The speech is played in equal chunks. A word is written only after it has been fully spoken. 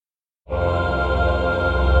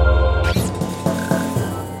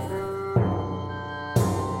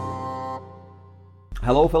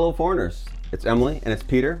Hello, fellow foreigners. It's Emily and it's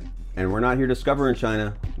Peter, and we're not here discovering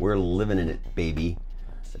China. We're living in it, baby.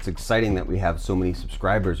 It's exciting that we have so many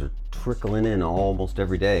subscribers are trickling in almost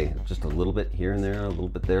every day. Just a little bit here and there, a little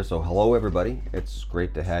bit there. So hello, everybody. It's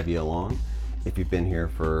great to have you along. If you've been here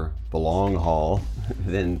for the long haul,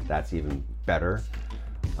 then that's even better.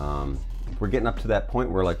 We're getting up to that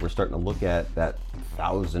point where we're starting to look at that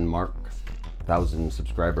 1,000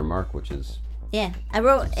 subscriber mark, which is I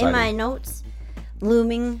wrote exciting. in my notes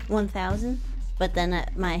looming 1,000, but then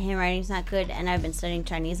my handwriting's not good, and I've been studying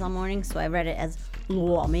Chinese all morning, so I read it as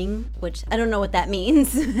looming, which I don't know what that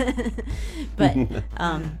means. But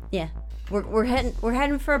we're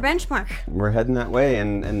heading for a benchmark. We're heading that way,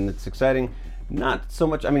 and it's exciting. Not so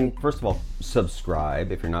much. I mean, first of all,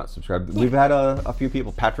 subscribe if you're not subscribed. We've had a few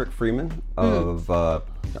people. Patrick Freeman of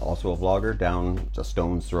also a vlogger down a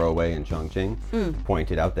stone's throw away in Chongqing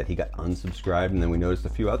pointed out that he got unsubscribed, and then we noticed a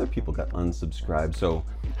few other people got unsubscribed. So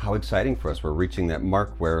how exciting for us! We're reaching that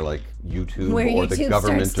mark where YouTube or the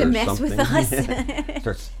government starts to or mess something with us.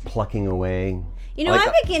 starts plucking away. You know,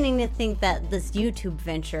 I'm beginning to think that this YouTube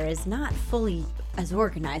venture is not fully as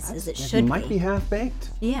organized as it should be. It might be half-baked.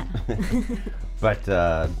 Yeah. But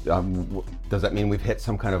does that mean we've hit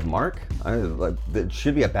some kind of mark? It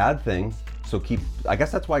should be a bad thing. So I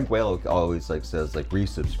guess that's why Guelo always says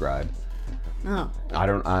resubscribe. Oh. I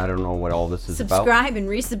don't know what all this is about. Subscribe and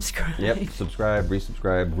resubscribe. Yep. Subscribe,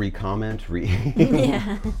 resubscribe, re-comment,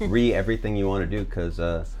 everything you want to do, because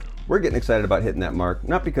we're getting excited about hitting that mark.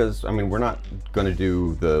 Not because we're not going to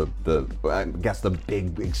do the I guess the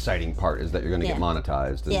big exciting part is that you're going to get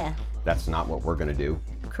monetized. And that's not what we're going to do.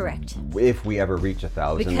 Correct. If we ever reach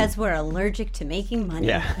 1,000. Because we're allergic to making money.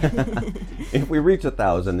 Yeah. If we reach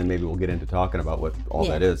 1,000, then maybe we'll get into talking about what all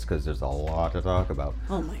that is, because there's a lot to talk about.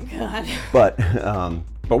 Oh my God. But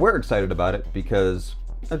we're excited about it because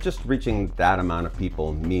just reaching that amount of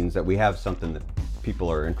people means that we have something that people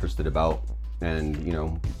are interested about, and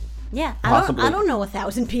Yeah, possibly, I don't know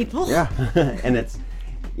 1,000 people. Yeah, and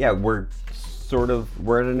we're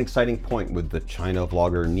at an exciting point with the China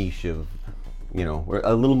vlogger niche of, we're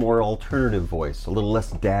a little more alternative voice, a little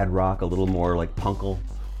less dad rock, a little more like punkle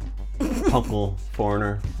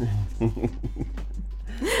foreigner.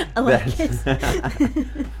 I like it.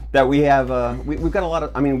 That we have, we've got a lot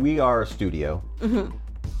of, we are a studio. Mm-hmm.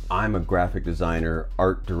 I'm a graphic designer,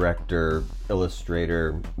 art director,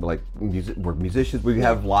 illustrator, we're musicians. We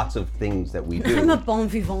have lots of things that we do. I'm a bon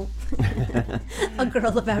vivant, a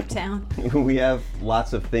girl about town. We have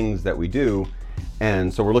lots of things that we do,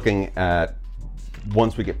 and so we're looking at,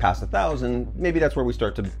 once we get past 1,000, maybe that's where we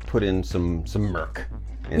start to put in some merc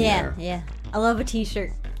in there. Yeah. I love a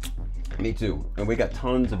t-shirt. Me too. And we got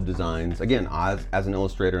tons of designs. Again, as an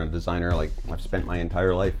illustrator and a designer, I've spent my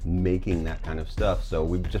entire life making that kind of stuff. So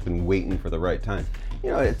we've just been waiting for the right time.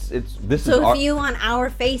 So if you want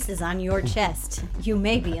our faces on your chest, you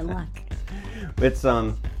may be in luck. This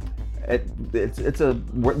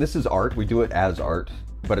is art. We do it as art,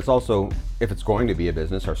 but it's also, if it's going to be a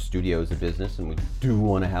business, our studio is a business, and we do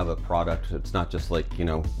want to have a product. It's not just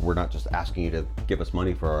we're not just asking you to give us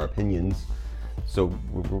money for our opinions. So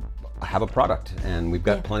we have a product, and we've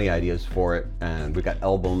got plenty of ideas for it, and we've got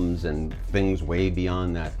albums and things way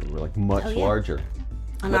beyond that. We're much larger.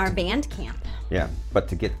 On our Bandcamp. Yeah, but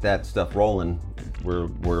to get that stuff rolling, we're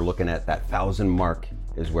looking at that 1,000 mark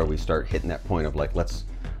is where we start hitting that point of let's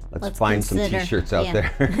find some t-shirts out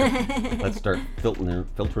there. Let's start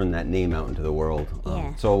filtering that name out into the world.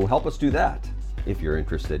 So help us do that if you're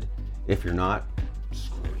interested. If you're not,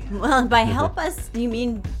 well, by help us, you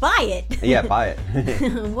mean buy it. Yeah, buy it.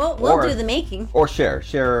 we'll do the making. Or share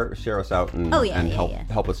us out and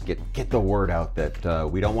help us get the word out that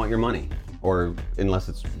we don't want your money, or unless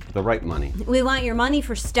it's the right money. We want your money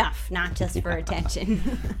for stuff, not just for attention.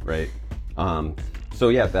 Right.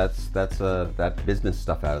 So that's that business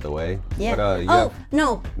stuff out of the way. Yeah. But,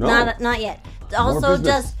 no, not yet. Also,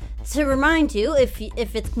 just to remind you, if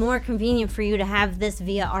it's more convenient for you to have this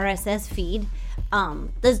via RSS feed,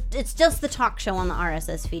 it's just the talk show on the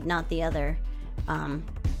RSS feed, not the other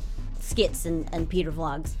skits and Peter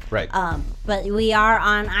vlogs. Right. But we are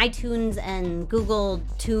on iTunes and Google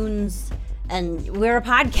Tunes, and we're a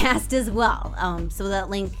podcast as well. So that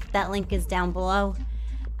link is down below.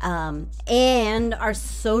 And our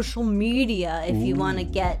social media, if you want to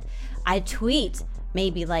get, I tweet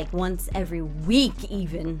maybe once every week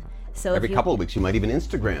even. So every couple of weeks, you might even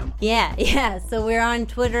Instagram. Yeah. So we're on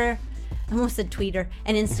Twitter. I almost said Tweeter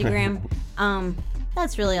and Instagram.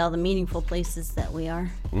 That's really all the meaningful places that we have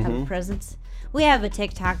a presence. We have a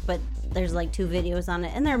TikTok, but there's like 2 videos on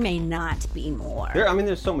it, and there may not be more.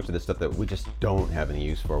 There's so much of this stuff that we just don't have any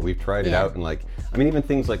use for. We've tried it out, and even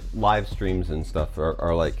things like live streams and stuff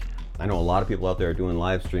are like, I know a lot of people out there are doing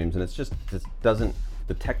live streams, and it doesn't.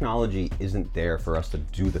 The technology isn't there for us to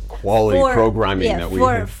do the quality programming that we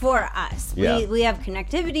for us. Yeah. We have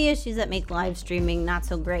connectivity issues that make live streaming not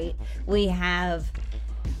so great. We have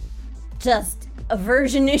just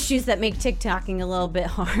aversion issues that make TikToking a little bit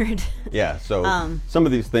hard. Yeah, so some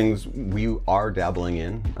of these things we are dabbling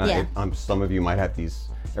in. Some of you might have these.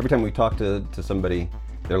 Every time we talk to somebody,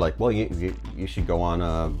 they're like, well, you should go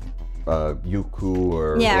on Youku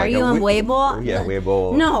or are you on Weibo? Yeah,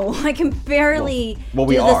 Weibo. No, I can barely do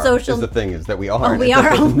the social. The thing is that we are. Oh, we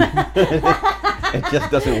are. It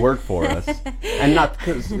just doesn't work for us, and not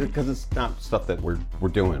because it's not stuff that we're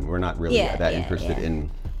doing. We're not really that interested in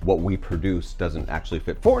what we produce. Doesn't actually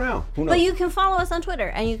fit for now. Who knows? But you can follow us on Twitter,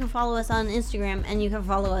 and you can follow us on Instagram, and you can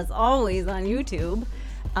follow us always on YouTube.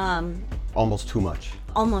 Almost too much.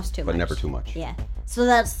 Almost too much. But never too much. Yeah. So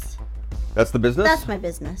that's the business? That's my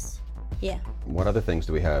business. Yeah. What other things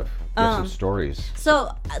do we have? We have some stories.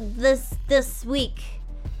 So this week,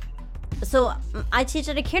 so I teach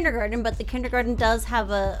at a kindergarten, but the kindergarten does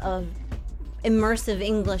have a immersive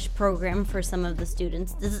English program for some of the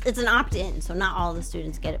students. It's an opt-in, so not all the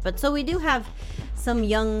students get it. But so we do have some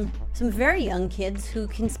very young kids who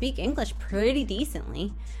can speak English pretty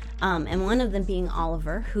decently, and one of them being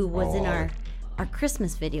Oliver, who was in our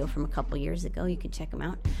Christmas video from a couple years ago. You can check him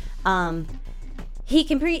out. He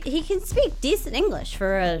can speak decent English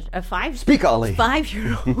for a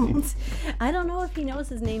 5-year-old. I don't know if he knows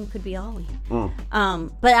his name could be Ollie.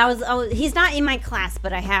 But he's not in my class,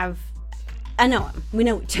 but I know him. We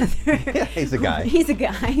know each other. Yeah, he's a guy. He's a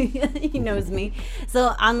guy. He knows me.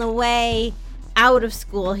 So on the way out of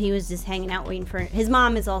school, he was just hanging out waiting for his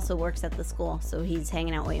mom also works at the school, so he's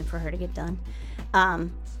hanging out waiting for her to get done.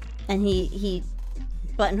 And he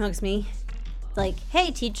button hooks me like,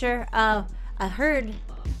 "Hey, teacher, I heard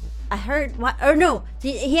what, or no,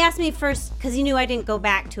 he asked me first because he knew I didn't go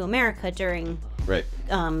back to America during the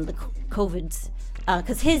COVIDs,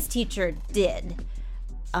 because his teacher did,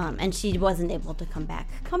 and she wasn't able to come back,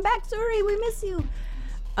 Zuri, we miss you."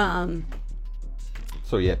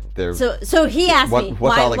 So yeah, there. So he asked me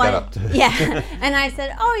what's Ollie got up to. Yeah, and I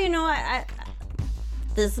said, I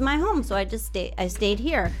this is my home, so I stayed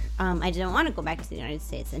here. I didn't want to go back to the United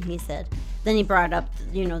States. And he said, then he brought up,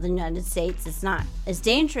 the United States is not as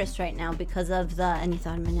dangerous right now because of and he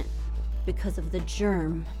thought a minute, because of the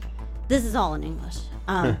germ. This is all in English.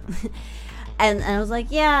 And I was like,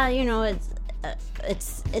 yeah, it's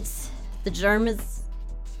the germ is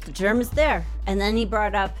there. And then he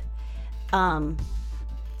brought up,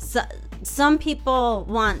 some people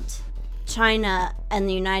want China and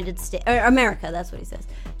the United States, or America, that's what he says.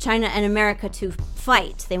 China and America to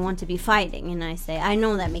fight. They want to be fighting. And I say, I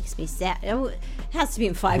know that makes me sad. It has to be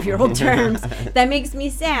in 5-year-old terms. That makes me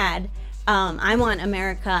sad. I want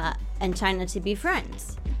America and China to be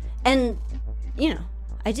friends. And,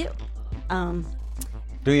 I do.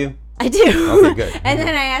 Do you? I do. Okay, good. And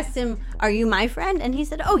then I asked him, are you my friend? And he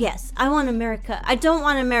said, oh, yes. I don't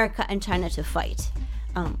want America and China to fight.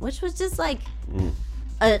 Which was just like...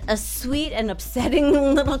 A sweet and upsetting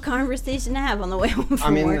little conversation to have on the way home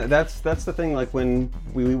from work. That's the thing. Like when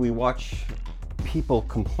we watch people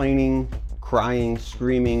complaining, crying,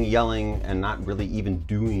 screaming, yelling, and not really even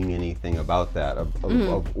doing anything about that.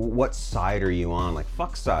 Of what side are you on? Like,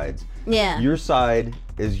 fuck sides. Yeah. Your side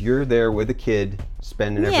is you're there with a kid,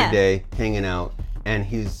 spending every day hanging out, and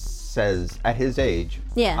he says at his age,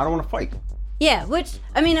 I don't want to fight. Yeah. Which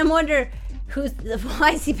I wonder.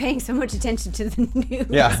 Why is he paying so much attention to the news?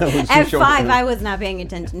 Yeah, at 5, I was not paying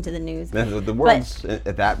attention to the news. The world's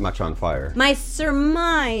that much on fire. My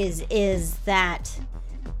surmise is that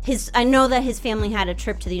I know that his family had a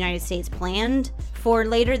trip to the United States planned for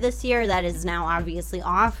later this year. That is now obviously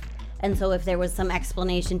off. And so if there was some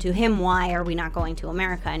explanation to him, why are we not going to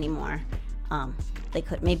America anymore? They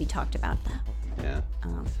could maybe talked about that. Yeah.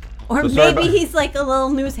 Or so maybe he's like a little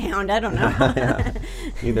news hound. I don't know. Yeah.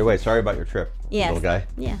 Either way, sorry about your trip, little guy.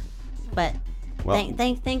 Yeah. But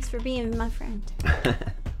thanks for being my friend.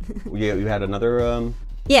 You had another...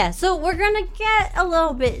 Yeah, so we're going to get a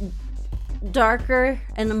little bit darker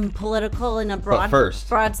and political in a broad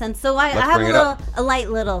sense. So I have a light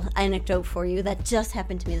little anecdote for you that just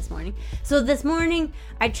happened to me this morning. So this morning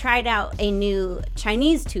I tried out a new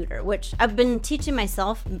Chinese tutor, which I've been teaching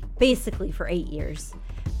myself basically for 8 years.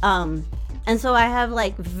 And so I have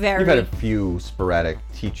You've had a few sporadic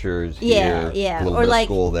teachers here. Yeah. A little bit of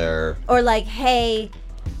school there. Or hey,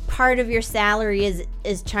 part of your salary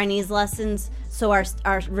is Chinese lessons. so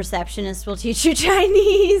our receptionist will teach you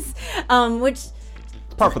Chinese, which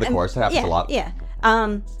Part for the course. It happens a lot. Yeah.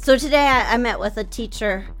 So today I met with a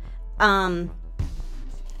teacher, who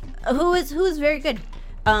is very good.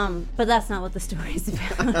 But that's not what the story is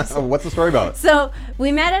about. What's the story about? So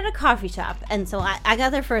we met at a coffee shop, and so I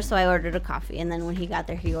got there first, so I ordered a coffee, and then when he got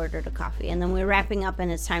there, he ordered a coffee, and then we were wrapping up,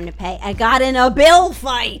 and it's time to pay. I got in a bill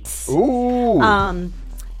fight. Ooh.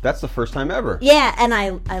 That's the first time ever. Yeah, and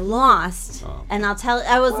I lost, Oh. and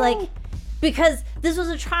I was like, because this was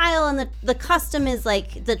a trial, and the custom is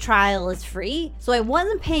like the trial is free, so I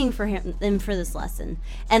wasn't paying for him for this lesson,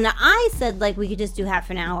 and I said like we could just do half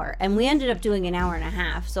an hour, and we ended up doing an hour and a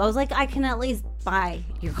half. So I was like, I can at least buy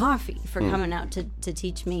your coffee for coming out to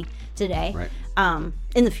teach me today. Right.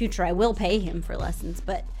 In the future, I will pay him for lessons,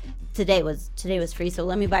 but today was free, so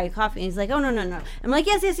let me buy you coffee. And he's like, oh no. I'm like,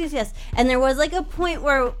 yes. And there was like a point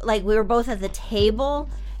where like we were both at the table.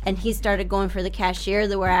 And he started going for the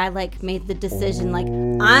cashier, where I like made the decision, like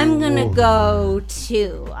I'm gonna go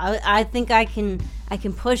too. I think I can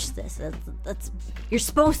push this. That's you're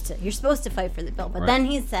supposed to fight for the bill. But then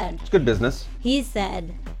he said, it's good business. He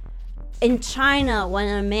said, in China, when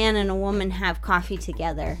a man and a woman have coffee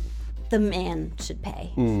together, the man should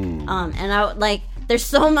pay. And I like, there's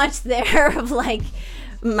so much there of like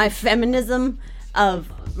my feminism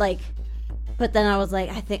of like. But then I was like,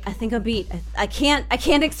 I think I'm beat. I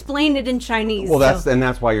can't explain it in Chinese. Well,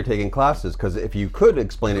 that's why you're taking classes, because if you could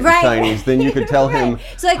explain it Right. in Chinese, then you could tell him.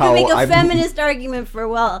 So I could how make a feminist argument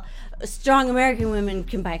for strong American women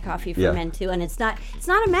can buy coffee for men too, and it's not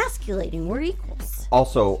emasculating. We're equals.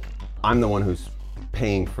 Also, I'm the one who's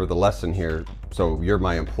paying for the lesson here, so you're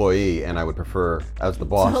my employee, and I would prefer, as the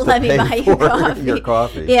boss, So to let me pay buy for your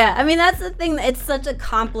coffee. Yeah, I mean that's the thing. It's such a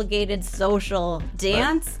complicated social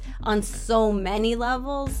dance on so many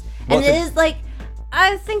levels, and it is like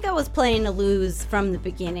I think I was playing to lose from the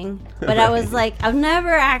beginning, but I was like I've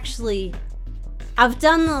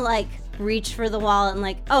done the like reach for the wallet and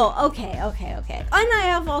like okay, and I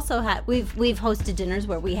have also had we've hosted dinners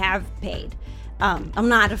where we have paid. I'm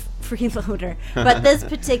not a freeloader, but this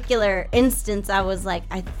particular instance, I was like,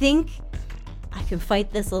 I think I can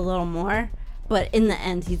fight this a little more, but in the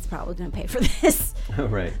end, he's probably going to pay for this.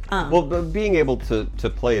 Right. Well, but being able to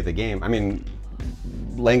play the game, I mean,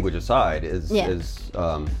 language aside, is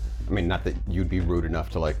I mean, not that you'd be rude enough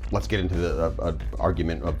to like, let's get into the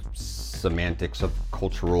argument of semantics of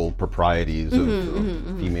cultural proprieties of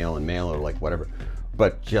female and male or like whatever,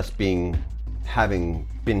 but just having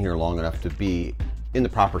been here long enough to be in the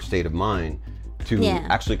proper state of mind to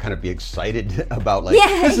actually kind of be excited about like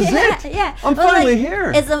this is it. Yeah, I'm finally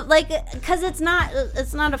here. It's because it's not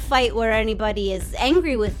a fight where anybody is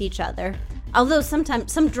angry with each other. Although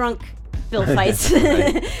sometimes some drunk bill fights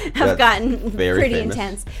have gotten pretty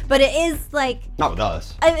intense. But it is like not with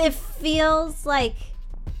us. It feels like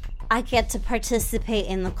I get to participate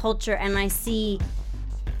in the culture, and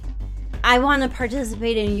I want to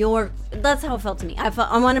participate in your. That's how it felt to me. I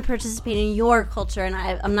want to participate in your culture, and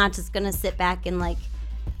I'm not just gonna sit back and like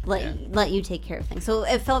let you take care of things. So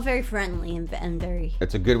it felt very friendly and very.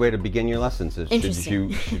 It's a good way to begin your lessons.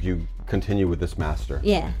 Interesting. Should you continue with this master?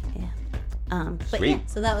 Yeah. But Sweet. yeah,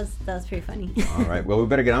 so that was pretty funny. All right. Well, we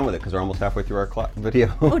better get on with it because we're almost halfway through our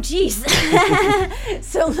video. Oh, geez.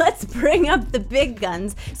 So let's bring up the big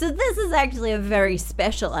guns. So this is actually a very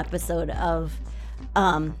special episode of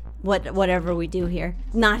whatever we do here.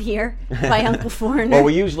 Not Here by Uncle Foreigner. Well,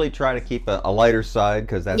 we usually try to keep a lighter side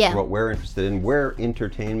because that's what we're interested in. We're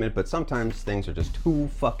entertainment, but sometimes things are just too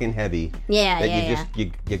fucking heavy. You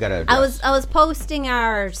gotta address. I was posting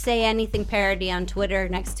our Say Anything parody on Twitter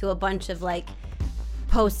next to a bunch of like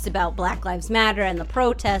posts about Black Lives Matter and the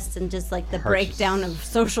protests and just like the breakdown of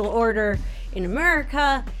social order in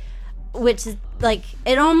America, which is like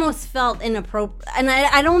it almost felt inappropriate. And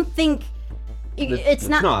I don't think it's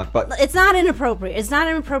not inappropriate. It's not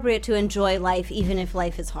inappropriate to enjoy life, even if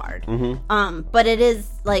life is hard. But it is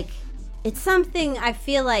like it's something I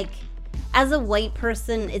feel like as a white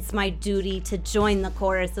person, it's my duty to join the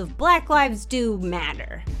chorus of Black Lives Do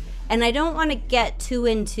Matter. And I don't want to get too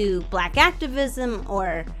into Black activism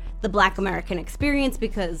or the Black American experience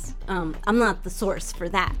because I'm not the source for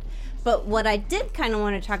that. But what I did kind of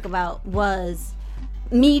want to talk about was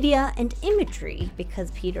media and imagery,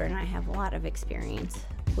 because Peter and I have a lot of experience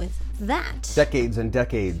with that. Decades and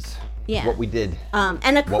decades. Yeah. What we did.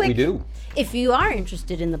 And a quick, what we do. If you are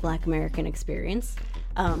interested in the Black American experience,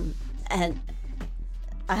 and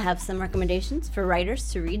I have some recommendations for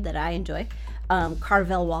writers to read that I enjoy.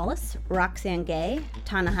 Carvel Wallace, Roxane Gay,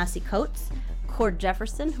 Ta-Nehisi Coates, Cord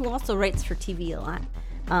Jefferson, who also writes for TV a lot.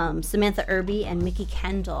 Samantha Irby and Mickey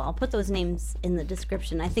Kendall. I'll put those names in the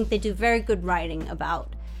description. I think they do very good writing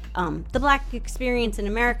about the Black experience in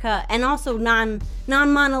America, and also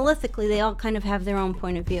non-monolithically, they all kind of have their own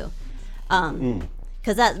point of view.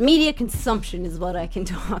 Because that media consumption is what I can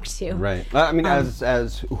talk to. Right. I mean,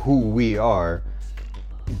 as who we are,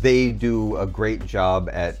 they do a great job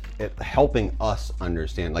at helping us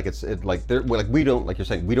understand. Like we don't, like you're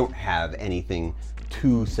saying, we don't have anything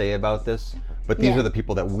to say about this, but these are the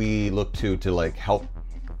people that we look to like help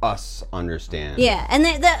us understand. Yeah, and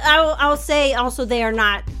I'll say also they are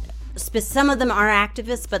not. Some of them are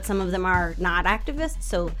activists, but some of them are not activists.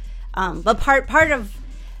 So, but part of,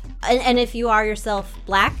 and if you are yourself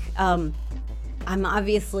Black, I'm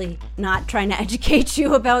obviously not trying to educate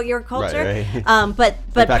you about your culture. Right. But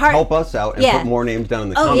in fact, help us out and put more names down in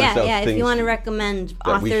the comments. Oh yeah. If you want to recommend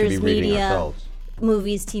authors, media,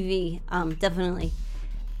 movies, TV, definitely.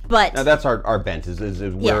 But now that's our bent is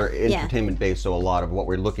we're entertainment based, so a lot of what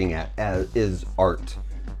we're looking at is art.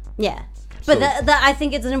 Yeah, but I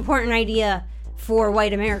think it's an important idea for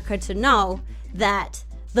white America to know that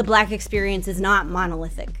the Black experience is not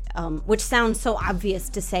monolithic, which sounds so obvious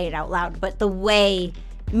to say it out loud, but the way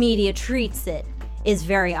media treats it is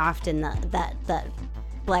very often that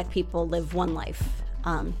Black people live one life.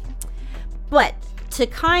 But to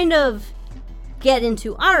kind of get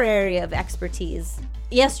into our area of expertise,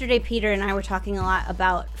 yesterday Peter and I were talking a lot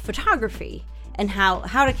about photography and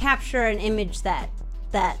how to capture an image that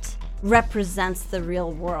represents the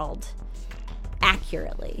real world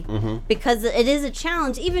accurately. Because it is a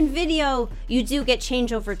challenge. Even video, you do get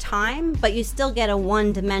change over time, but you still get a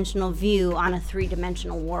one-dimensional view on a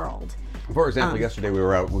three-dimensional world. For example, yesterday we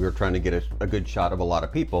were trying to get a good shot of a lot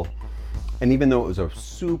of people, and even though it was a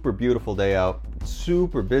super beautiful day out,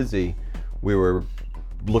 super busy, we were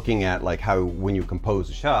looking at like how when you compose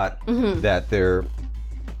a shot, that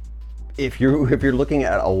if you're looking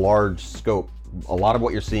at a large scope, a lot of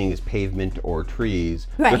what you're seeing is pavement or trees.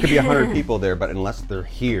 Right. There could be 100 people there, but unless they're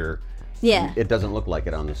here, it doesn't look like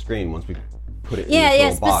it on the screen once we put it in this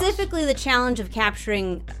little box. Specifically the challenge of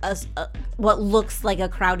capturing what looks like a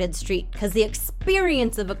crowded street, because the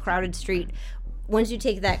experience of a crowded street, once you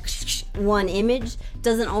take that one image,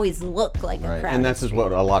 doesn't always look like a crowded street. And that's just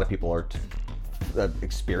what a lot of people are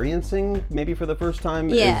experiencing maybe for the first time,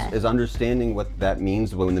 is understanding what that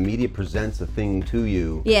means when the media presents a thing to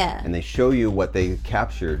you and they show you what they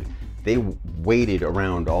captured. They waited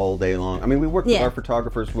around all day long. I mean, we worked with our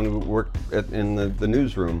photographers when we worked in the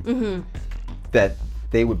newsroom, that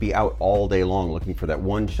they would be out all day long looking for that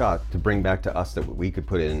one shot to bring back to us that we could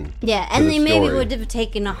put in. And they maybe would have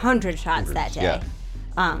taken 100 shots that day.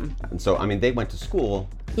 And so, I mean, they went to school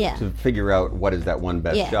to figure out what is that one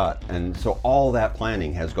best shot. And so all that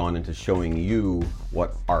planning has gone into showing you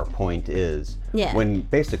what our point is. When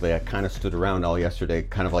basically I kind of stood around all yesterday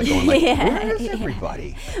kind of like going like, where is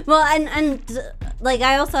everybody? Well, and like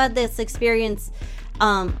I also had this experience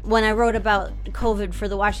when I wrote about COVID for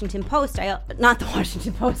the Washington Post, not the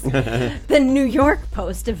Washington Post, the New York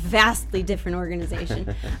Post, a vastly different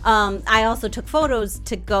organization. I also took photos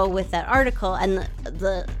to go with that article, and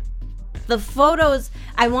the photos,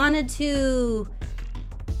 I wanted to,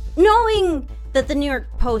 knowing that the New York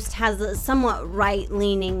Post has a somewhat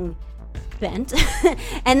right-leaning bent,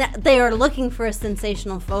 and they are looking for a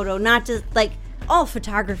sensational photo, not just like all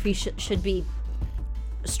photography should be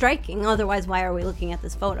striking, otherwise why are we looking at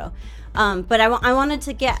this photo? But I wanted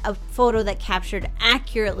to get a photo that captured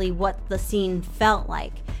accurately what the scene felt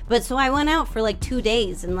like. But so I went out for like 2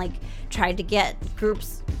 days and like tried to get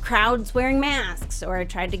crowds wearing masks, or I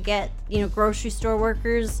tried to get, grocery store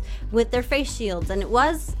workers with their face shields, and it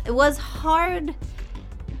was hard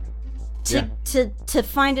to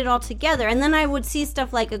find it all together. And then I would see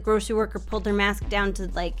stuff like a grocery worker pulled their mask down to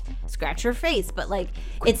like scratch her face, but like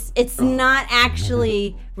it's not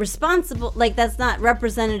actually responsible, like that's not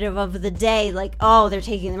representative of the day, like, oh, they're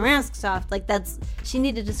taking the masks off, like she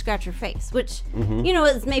needed to scratch her face, which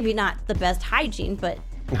is maybe not the best hygiene, but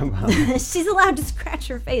she's allowed to scratch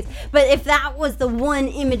her face. But if that was the one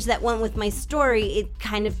image that went with my story, it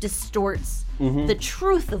kind of distorts the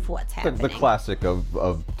truth of what's happening. The classic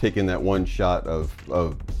of taking that one shot of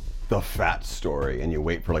the fat story, and you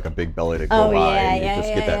wait for like a big belly to go by, and you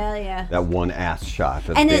just get that one ass shot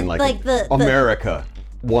of being like the America,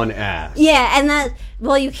 one ass. Yeah, and that,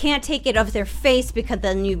 well, you can't take it of their face because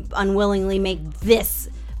then you unwillingly make this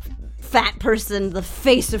fat person the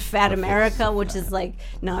face of fat America, which is like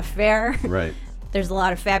not fair. Right. There's a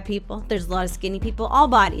lot of fat people. There's a lot of skinny people. All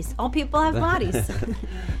bodies. All people have bodies.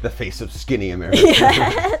 The face of skinny America.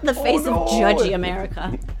 The face of judgy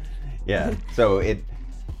America. Yeah. So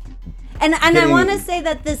And I want to say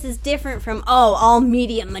that this is different from, all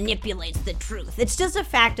media manipulates the truth. It's just a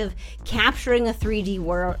fact of capturing a 3D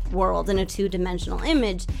world in a two-dimensional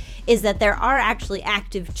image is that there are actually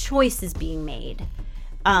active choices being made.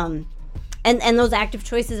 And those active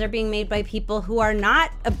choices are being made by people who are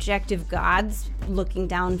not objective gods looking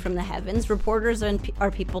down from the heavens. Reporters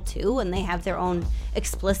are people too, and they have their own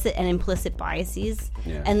explicit and implicit biases,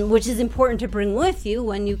 and which is important to bring with you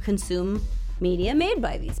when you consume media made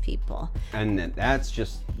by these people. And that's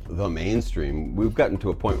just the mainstream. We've gotten to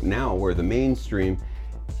a point now where the mainstream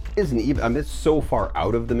isn't even, I mean, it's so far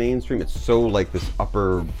out of the mainstream. It's so like this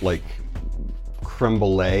upper, like, creme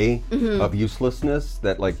brulee of uselessness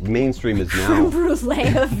that like mainstream is now creme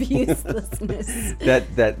brulee of uselessness.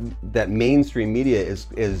 that mainstream media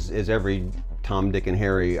is every Tom, Dick, and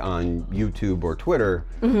Harry on YouTube or Twitter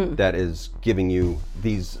that is giving you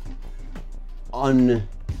these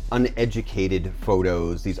uneducated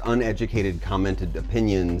photos, these uneducated commented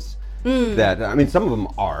opinions. That, I mean, some of them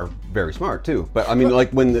are very smart too, but I mean,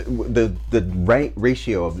 like when the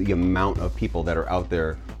ratio of the amount of people that are out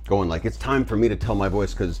there going like, it's time for me to tell my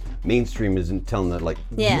voice because mainstream isn't telling that, like,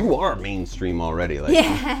 you are mainstream already. Like,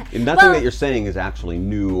 nothing that you're saying is actually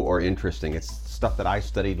new or interesting. It's stuff that I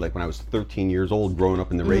studied like when I was 13 years old, growing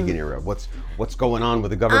up in the Reagan era. What's going on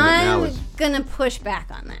with the government now is... I'm gonna push back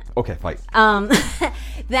on that. Okay, fight.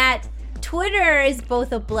 That Twitter is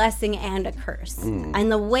both a blessing and a curse.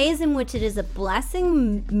 And the ways in which it is a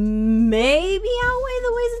blessing maybe outweigh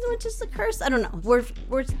the ways in which it's a curse. I don't know.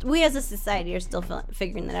 We as a society are still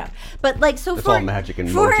figuring that out. But like, so it's all magic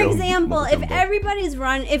and for mojo, example, if everybody's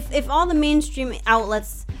if all the mainstream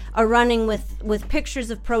outlets are running with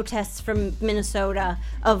pictures of protests from Minnesota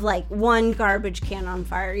of like one garbage can on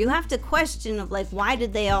fire, you have to question of like, why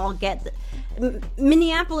did they all get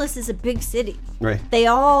Minneapolis is a big city. Right. They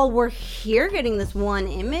all were here getting this one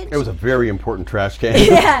image. It was a very important trash can.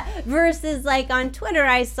 Yeah. Versus like on Twitter,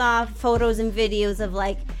 I saw photos and videos of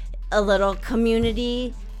like a little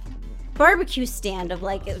community barbecue stand of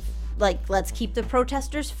like let's keep the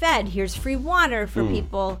protesters fed. Here's free water for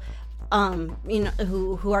people,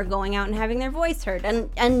 who are going out and having their voice heard.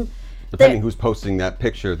 And depending who's posting that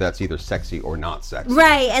picture, that's either sexy or not sexy.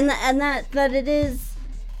 Right. And that it is.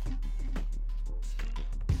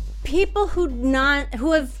 People who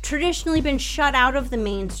have traditionally been shut out of the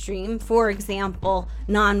mainstream, for example,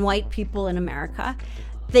 non-white people in America,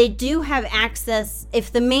 they do have access.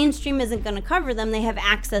 If the mainstream isn't going to cover them, they have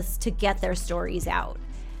access to get their stories out.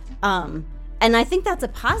 And I think that's a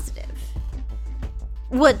positive.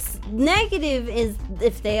 What's negative is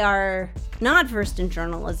if they are not versed in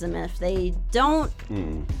journalism, if they don't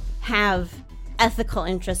have ethical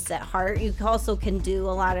interests at heart, you also can do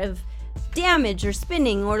a lot of damage or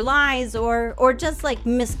spinning or lies or just like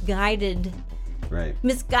misguided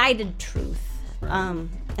truth. Right.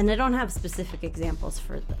 And I don't have specific examples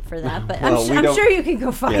for that, but well, I'm sure you can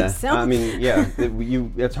go find some. I mean,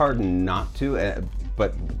 it's hard not to,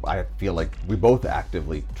 but I feel like we both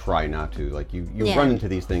actively try not to. Like you run into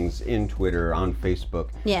these things in Twitter, on Facebook,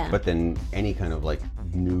 but then any kind of like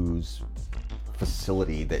news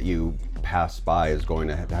facility that you pass by is going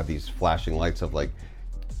to have these flashing lights of like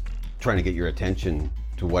trying to get your attention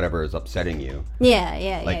to whatever is upsetting you.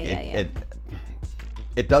 It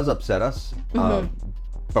does upset us,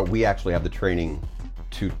 but we actually have the training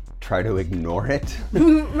to try to ignore it.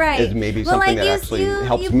 Right. Is maybe something that actually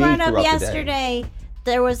helps me throughout the day. You brought up yesterday,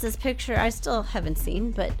 there was this picture I still haven't seen,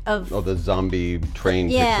 but of the zombie train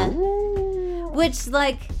picture. Which,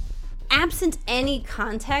 like, absent any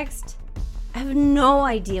context, I have no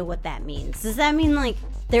idea what that means. Does that mean like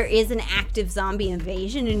there is an active zombie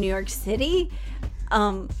invasion in New York City?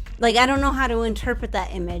 Like, I don't know how to interpret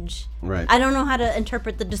that image. Right. I don't know how to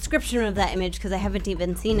interpret the description of that image because I haven't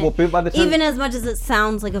even seen it. Well, by the time, even as much as it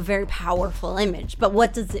sounds like a very powerful image. But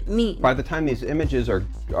what does it mean? By the time these images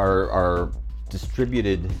are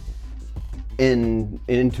distributed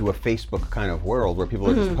into a Facebook kind of world where people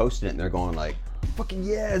are just posting it and they're going like, fucking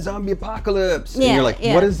yeah, zombie apocalypse. And you're like,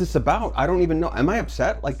 what is this about? I don't even know. Am I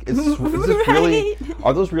upset? Like, is this really,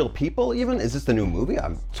 are those real people even? Is this the new movie?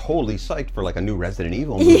 I'm totally psyched for like a new Resident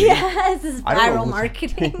Evil movie. Yeah, this is viral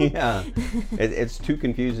marketing. Yeah. It's too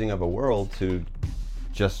confusing of a world to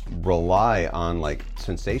just rely on like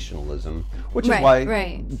sensationalism, which is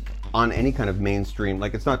why on any kind of mainstream,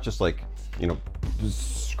 like it's not just like,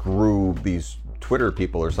 screw these Twitter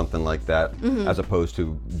people or something like that, as opposed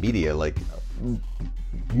to media, like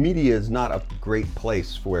media is not a great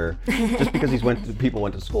place where just because people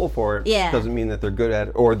went to school for it doesn't mean that they're good at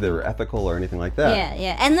it or they're ethical or anything like that.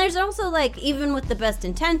 Yeah. And there's also, like, even with the best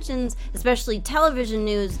intentions, especially television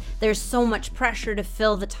news, there's so much pressure to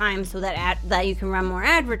fill the time so that you can run more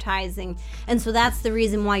advertising. And so that's the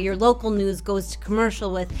reason why your local news goes to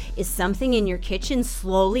commercial with, is something in your kitchen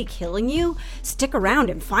slowly killing you? Stick around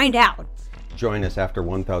and find out. Join us after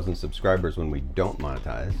 1,000 subscribers when we don't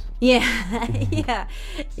monetize. Yeah.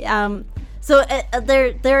 So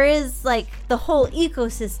there is, like, the whole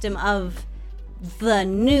ecosystem of the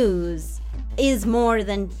news is more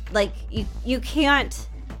than, like, you can't,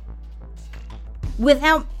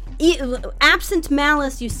 without absent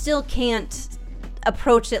malice, you still can't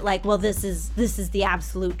approach it like, well, this is the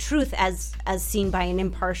absolute truth as seen by an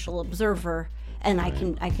impartial observer, and I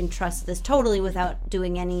can trust this totally without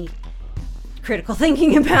doing any critical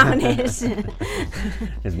thinking about it.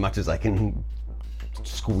 As much as I can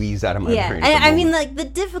squeeze out of my brain. I mean, like, the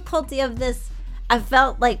difficulty of this, I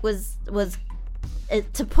felt like was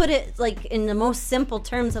to put it, like, in the most simple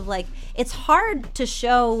terms of, like, it's hard to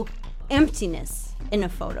show emptiness in a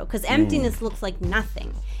photo because emptiness looks like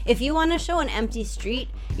nothing. If you want to show an empty street,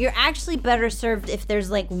 you're actually better served if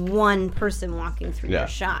there's, like, one person walking through your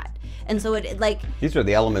shot. And so it, like, these are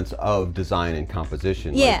the elements of design and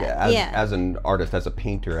composition. As an artist, as a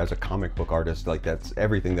painter, as a comic book artist, like, that's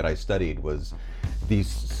everything that I studied was these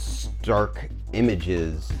stark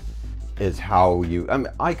images is how you,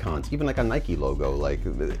 icons, even like a Nike logo, like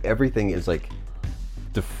everything is like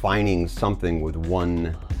defining something with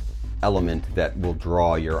one element that will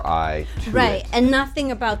draw your eye to it. And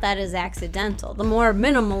nothing about that is accidental. The more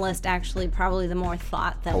minimalist, actually, probably the more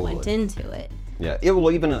thought that went into it. Yeah,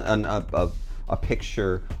 even a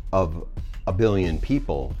picture of a billion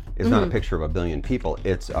people is not a picture of a billion people.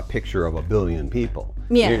 It's a picture of a billion people.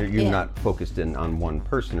 You're not focused in on one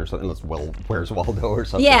person or something. Unless, well, where's Waldo or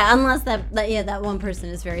something? Yeah, unless that one person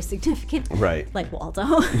is very significant. Right. Like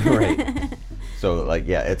Waldo. Right. So, like,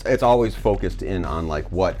 it's always focused in on,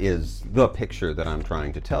 like, what is the picture that I'm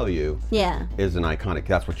trying to tell you. Yeah. Is an iconic.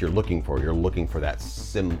 That's what you're looking for. You're looking for that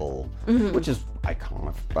symbol, which is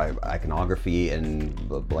iconography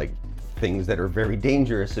and, like, things that are very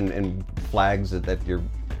dangerous and flags that you're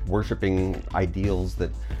worshiping ideals that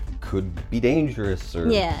could be dangerous.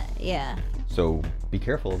 Yeah. So be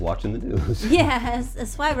careful of watching the news. Yeah,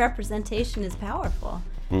 that's why representation is powerful.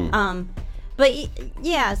 But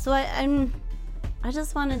yeah, so I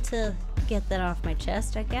just wanted to get that off my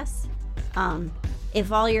chest, I guess.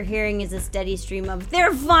 If all you're hearing is a steady stream of,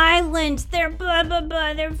 they're violent, they're blah, blah,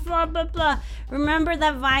 blah, they're blah, blah, blah. Remember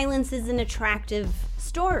that violence is an attractive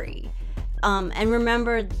story. And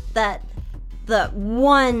remember that the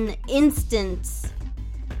one instance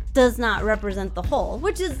does not represent the whole,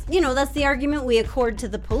 which is, that's the argument we accord to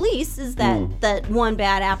the police, is that one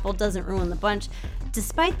bad apple doesn't ruin the bunch,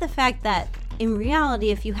 despite the fact that in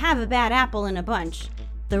reality, if you have a bad apple in a bunch,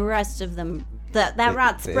 the rest of them, that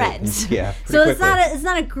rot spreads. So it's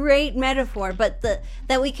not a great metaphor, but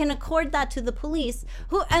that we can accord that to the police,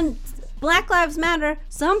 and Black Lives Matter.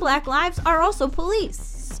 Some Black lives are also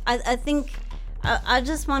police. I think I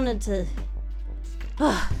just wanted to.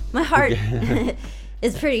 My heart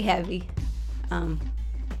is pretty heavy.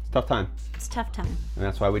 Tough time. It's a tough time, and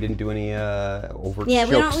that's why we didn't do any overt. Yeah,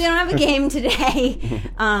 jokes. we don't have a game today.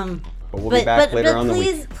 But we'll be back later on the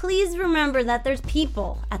week. Please remember that there's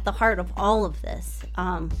people at the heart of all of this,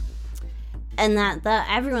 and that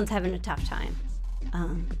everyone's having a tough time,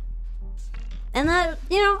 and that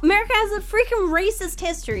America has a freaking racist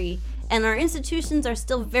history, and our institutions are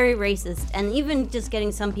still very racist, and even just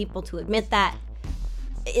getting some people to admit that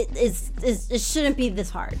it shouldn't be this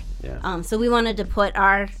hard. Yeah. So we wanted to put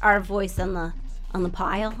our voice on the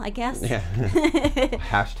pile, I guess. Yeah.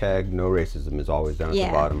 Hashtag no racism is always down at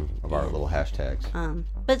the bottom of our little hashtags.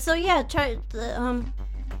 But so try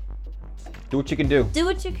do what you can do. Do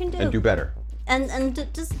what you can do. And do better. And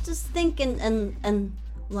just think and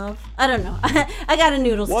love. I don't know. I got a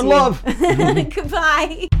noodle stew. One love.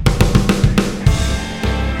 Goodbye.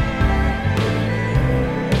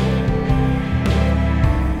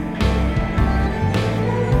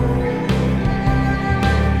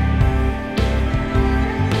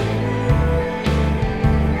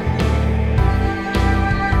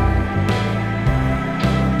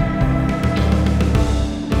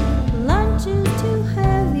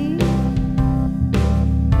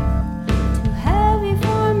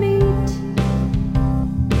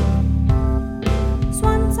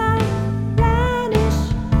 Swan